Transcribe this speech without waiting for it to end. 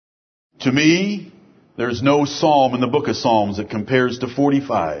To me, there's no psalm in the book of Psalms that compares to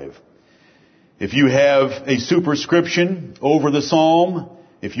 45. If you have a superscription over the psalm,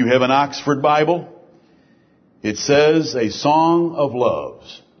 if you have an Oxford Bible, it says a song of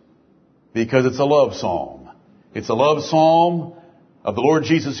loves, because it's a love psalm. It's a love psalm of the Lord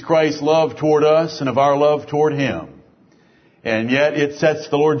Jesus Christ's love toward us and of our love toward Him. And yet it sets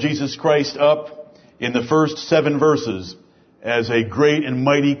the Lord Jesus Christ up in the first 7 verses as a great and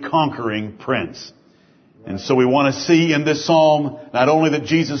mighty conquering prince. And so we want to see in this psalm not only that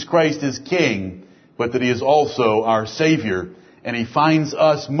Jesus Christ is King, but that He is also our Savior. And He finds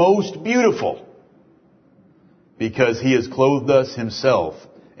us most beautiful because He has clothed us Himself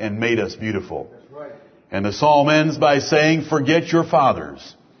and made us beautiful. And the psalm ends by saying, forget your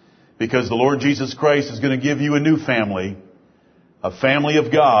fathers, because the Lord Jesus Christ is going to give you a new family, a family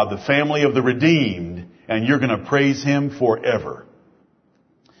of God, the family of the redeemed, and you're going to praise Him forever.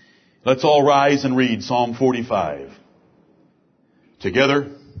 Let's all rise and read Psalm 45.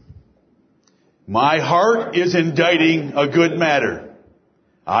 Together. My heart is inditing a good matter.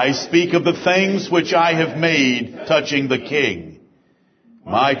 I speak of the things which I have made touching the King.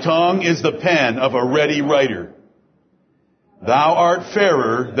 My tongue is the pen of a ready writer. Thou art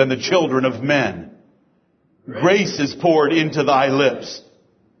fairer than the children of men. Grace is poured into thy lips.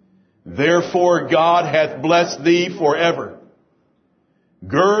 Therefore God hath blessed thee forever.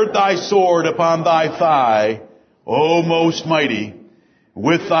 Gird thy sword upon thy thigh, O most mighty,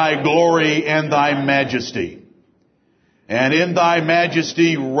 with thy glory and thy majesty. And in thy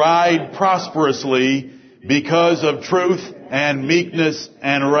majesty ride prosperously because of truth and meekness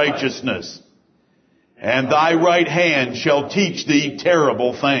and righteousness. And thy right hand shall teach thee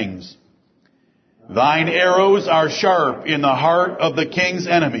terrible things. Thine arrows are sharp in the heart of the king's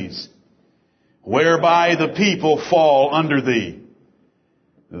enemies, whereby the people fall under thee.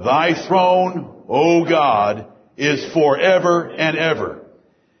 Thy throne, O God, is forever and ever.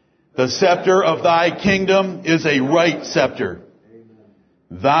 The scepter of thy kingdom is a right scepter.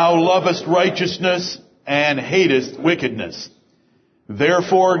 Thou lovest righteousness and hatest wickedness.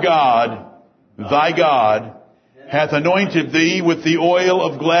 Therefore God, thy God, hath anointed thee with the oil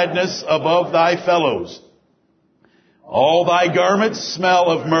of gladness above thy fellows. All thy garments smell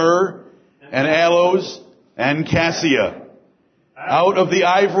of myrrh and aloes and cassia, out of the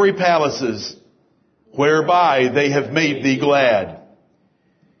ivory palaces, whereby they have made thee glad.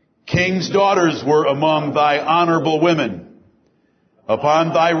 King's daughters were among thy honorable women.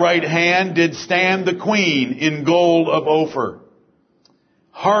 Upon thy right hand did stand the queen in gold of Ophir.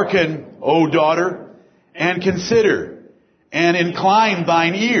 Hearken, O daughter, and consider, and incline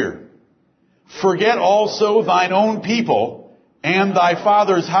thine ear. Forget also thine own people and thy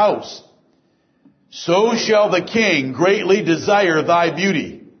father's house. So shall the king greatly desire thy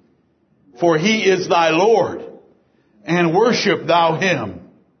beauty, for he is thy Lord, and worship thou him.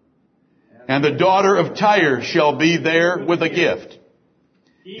 And the daughter of Tyre shall be there with a gift.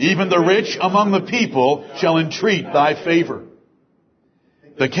 Even the rich among the people shall entreat thy favor.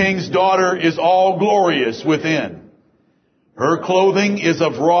 The king's daughter is all glorious within. Her clothing is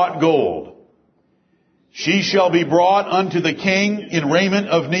of wrought gold. She shall be brought unto the king in raiment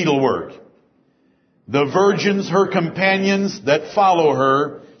of needlework. The virgins, her companions that follow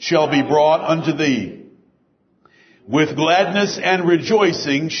her, shall be brought unto thee. With gladness and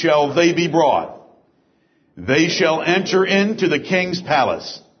rejoicing shall they be brought. They shall enter into the king's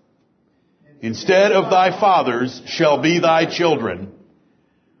palace. Instead of thy fathers shall be thy children,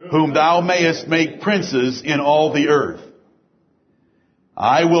 whom thou mayest make princes in all the earth.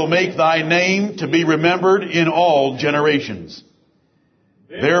 I will make thy name to be remembered in all generations.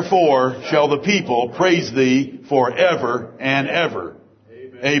 Therefore shall the people praise thee forever and ever.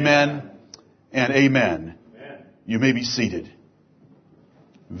 Amen and amen. You may be seated.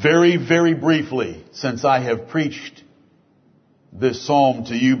 Very, very briefly, since I have preached this psalm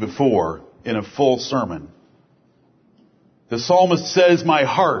to you before in a full sermon. The psalmist says, my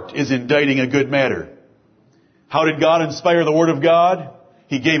heart is inditing a good matter. How did God inspire the Word of God?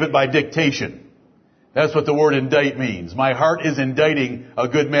 He gave it by dictation. That's what the word indite means. My heart is inditing a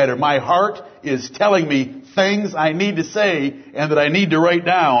good matter. My heart is telling me things I need to say and that I need to write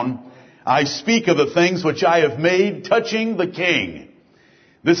down. I speak of the things which I have made touching the King.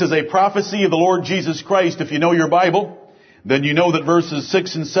 This is a prophecy of the Lord Jesus Christ. If you know your Bible, then you know that verses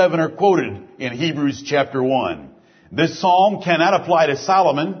 6 and 7 are quoted in Hebrews chapter 1. This psalm cannot apply to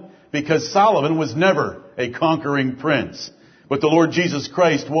Solomon because Solomon was never a conquering prince. But the Lord Jesus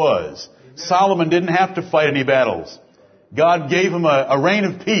Christ was. Solomon didn't have to fight any battles. God gave him a reign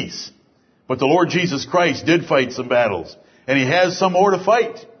of peace. But the Lord Jesus Christ did fight some battles. And he has some more to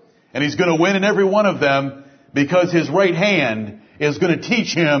fight. And he's going to win in every one of them because his right hand is going to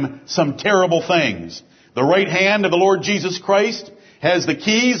teach him some terrible things. The right hand of the Lord Jesus Christ has the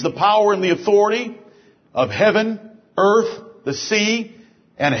keys, the power, and the authority of heaven, earth, the sea,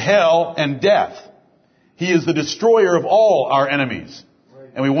 and hell, and death. He is the destroyer of all our enemies.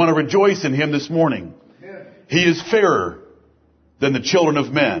 And we want to rejoice in him this morning. He is fairer than the children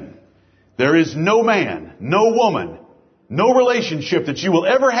of men. There is no man, no woman, no relationship that you will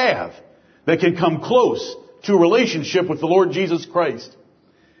ever have that can come close to a relationship with the Lord Jesus Christ.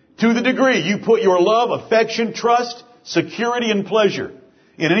 To the degree you put your love, affection, trust, security, and pleasure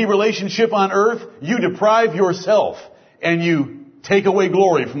in any relationship on earth, you deprive yourself and you take away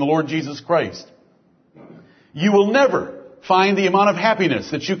glory from the Lord Jesus Christ. You will never find the amount of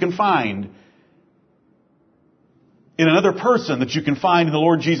happiness that you can find in another person that you can find in the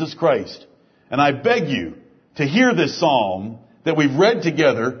Lord Jesus Christ. And I beg you to hear this psalm that we've read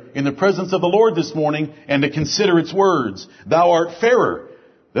together in the presence of the Lord this morning and to consider its words. Thou art fairer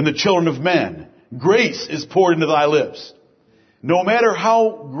than the children of men. Grace is poured into thy lips. No matter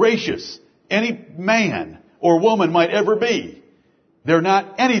how gracious any man or woman might ever be, they're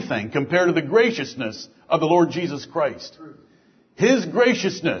not anything compared to the graciousness of the Lord Jesus Christ. His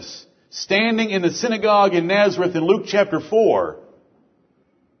graciousness, standing in the synagogue in Nazareth in Luke chapter 4,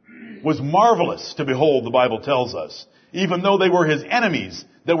 was marvelous to behold, the Bible tells us. Even though they were his enemies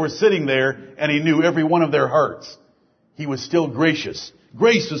that were sitting there and he knew every one of their hearts, he was still gracious.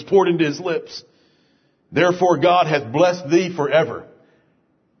 Grace was poured into his lips. Therefore God hath blessed thee forever.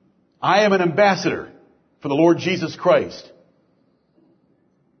 I am an ambassador for the Lord Jesus Christ.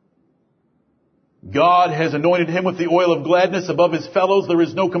 God has anointed him with the oil of gladness above his fellows. There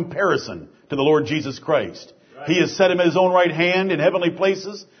is no comparison to the Lord Jesus Christ. Right. He has set him at his own right hand in heavenly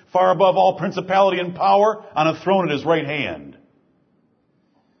places, far above all principality and power, on a throne at his right hand.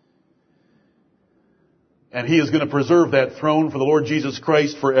 And he is going to preserve that throne for the Lord Jesus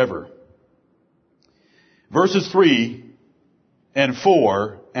Christ forever. Verses 3 and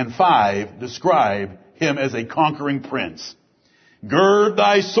 4 and 5 describe him as a conquering prince. Gird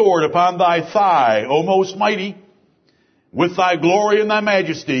thy sword upon thy thigh, O most mighty, with thy glory and thy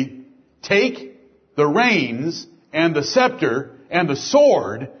majesty. Take the reins and the scepter and the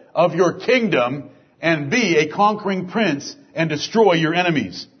sword of your kingdom and be a conquering prince and destroy your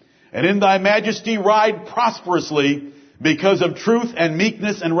enemies. And in thy majesty ride prosperously because of truth and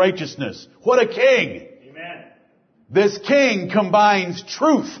meekness and righteousness. What a king! Amen. This king combines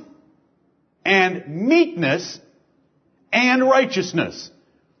truth and meekness and righteousness,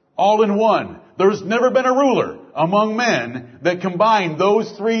 all in one. There's never been a ruler among men that combined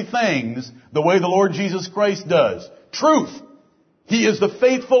those three things the way the Lord Jesus Christ does. Truth. He is the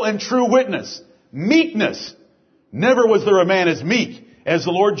faithful and true witness. Meekness. Never was there a man as meek as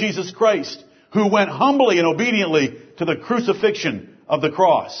the Lord Jesus Christ, who went humbly and obediently to the crucifixion of the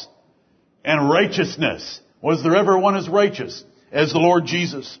cross. And righteousness. Was there ever one as righteous as the Lord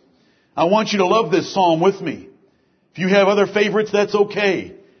Jesus? I want you to love this psalm with me. If you have other favorites, that's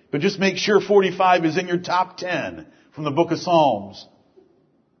okay. But just make sure 45 is in your top 10 from the book of Psalms.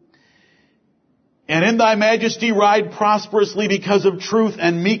 And in thy majesty ride prosperously because of truth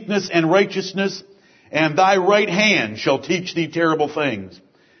and meekness and righteousness, and thy right hand shall teach thee terrible things.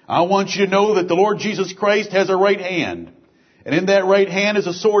 I want you to know that the Lord Jesus Christ has a right hand. And in that right hand is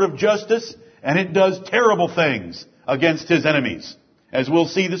a sword of justice, and it does terrible things against his enemies, as we'll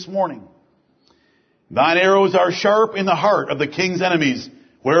see this morning. Thine arrows are sharp in the heart of the king's enemies,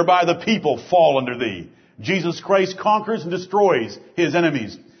 whereby the people fall under thee. Jesus Christ conquers and destroys his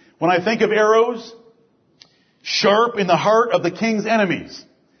enemies. When I think of arrows sharp in the heart of the king's enemies,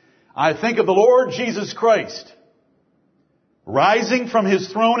 I think of the Lord Jesus Christ rising from his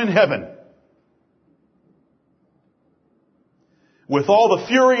throne in heaven with all the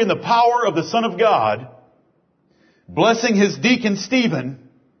fury and the power of the Son of God, blessing his deacon Stephen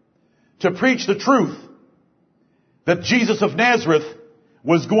to preach the truth that Jesus of Nazareth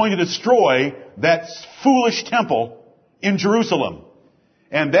was going to destroy that foolish temple in Jerusalem.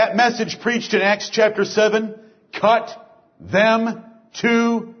 And that message preached in Acts chapter 7 cut them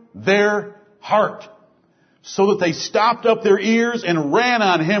to their heart, so that they stopped up their ears and ran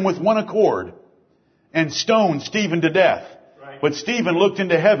on him with one accord and stoned Stephen to death. Right. But Stephen looked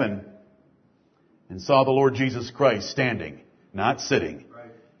into heaven and saw the Lord Jesus Christ standing, not sitting.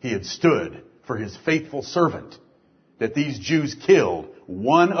 Right. He had stood for his faithful servant that these Jews killed,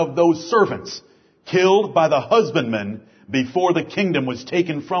 one of those servants killed by the husbandman before the kingdom was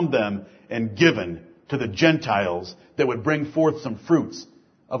taken from them and given to the Gentiles that would bring forth some fruits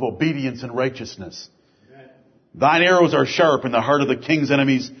of obedience and righteousness. Amen. Thine arrows are sharp in the heart of the king's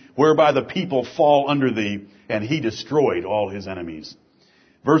enemies, whereby the people fall under thee, and he destroyed all his enemies.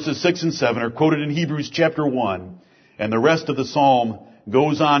 Verses 6 and 7 are quoted in Hebrews chapter 1, and the rest of the psalm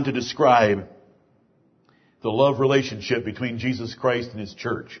goes on to describe the love relationship between Jesus Christ and his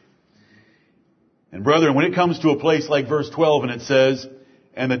church. And brethren, when it comes to a place like verse 12, and it says,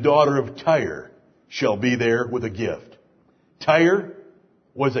 and the daughter of Tyre shall be there with a gift. Tyre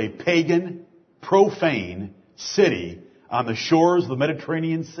was a pagan, profane city on the shores of the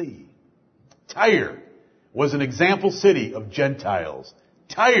Mediterranean Sea. Tyre was an example city of Gentiles.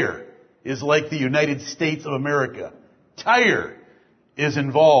 Tyre is like the United States of America. Tyre is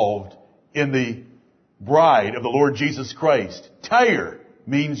involved in the bride of the Lord Jesus Christ. Tyre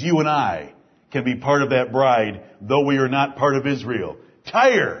means you and I can be part of that bride, though we are not part of Israel.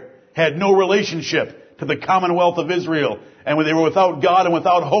 Tyre had no relationship to the commonwealth of Israel, and when they were without God and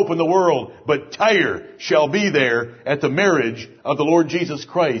without hope in the world. But Tyre shall be there at the marriage of the Lord Jesus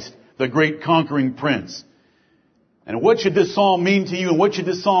Christ, the great conquering prince. And what should this psalm mean to you, and what should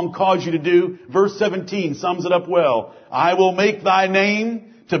this psalm cause you to do? Verse 17 sums it up well. I will make thy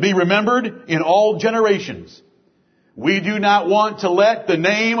name to be remembered in all generations. We do not want to let the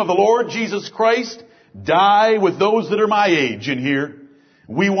name of the Lord Jesus Christ die with those that are my age in here.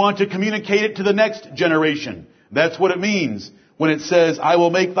 We want to communicate it to the next generation. That's what it means when it says, I will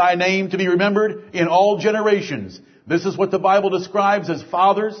make thy name to be remembered in all generations. This is what the Bible describes as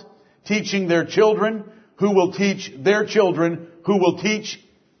fathers teaching their children, who will teach their children, who will teach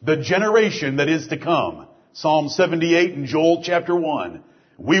the generation that is to come. Psalm 78 and Joel chapter 1.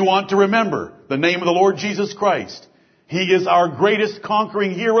 We want to remember the name of the Lord Jesus Christ. He is our greatest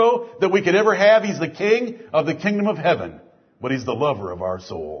conquering hero that we could ever have. He's the king of the kingdom of heaven, but he's the lover of our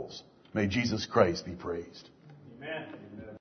souls. May Jesus Christ be praised. Amen.